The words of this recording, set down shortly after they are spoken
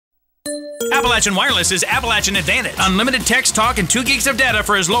Appalachian Wireless is Appalachian Advantage. Unlimited text, talk, and 2 gigs of data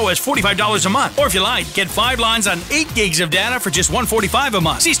for as low as $45 a month. Or if you like, get 5 lines on 8 gigs of data for just $145 a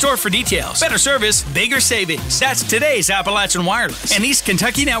month. See store for details. Better service, bigger savings. That's today's Appalachian Wireless, an East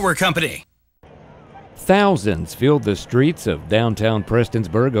Kentucky network company. Thousands filled the streets of downtown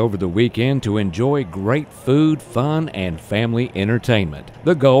Prestonsburg over the weekend to enjoy great food, fun, and family entertainment.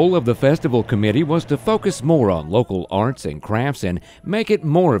 The goal of the festival committee was to focus more on local arts and crafts and make it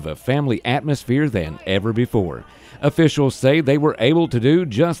more of a family atmosphere than ever before. Officials say they were able to do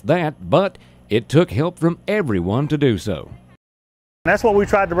just that, but it took help from everyone to do so. That's what we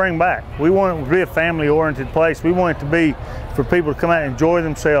tried to bring back. We want it to be a family-oriented place. We want it to be for people to come out and enjoy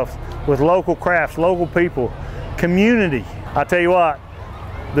themselves with local crafts, local people, community. I tell you what,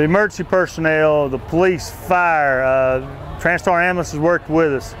 the emergency personnel, the police, fire, Transtar Ambulance has worked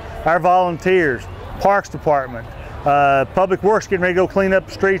with us, our volunteers, Parks Department, Public Works getting ready to go clean up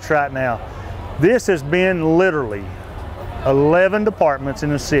the streets right now. This has been literally 11 departments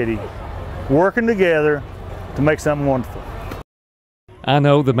in the city working together to make something wonderful. I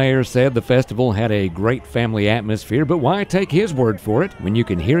know the mayor said the festival had a great family atmosphere, but why take his word for it when you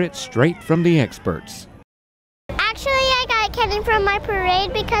can hear it straight from the experts? Actually, I got candy from my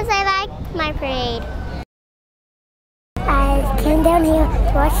parade because I like my parade. I came down here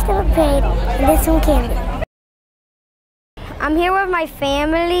to watch the parade and get some candy. I'm here with my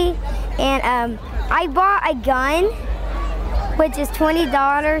family, and I bought a gun, which is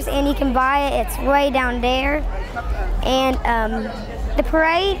 $20, and you can buy it. It's way down there. And the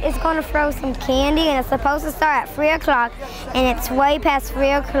parade is going to throw some candy, and it's supposed to start at 3 o'clock, and it's way past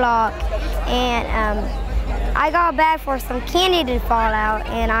 3 o'clock. And I got a bag for some candy to fall out,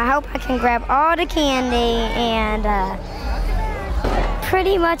 and I hope I can grab all the candy, and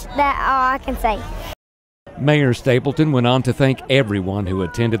pretty much that's all I can say. Mayor Stapleton went on to thank everyone who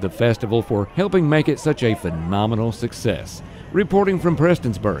attended the festival for helping make it such a phenomenal success. Reporting from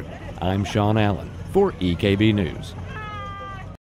Prestonsburg, I'm Sean Allen for EKB News.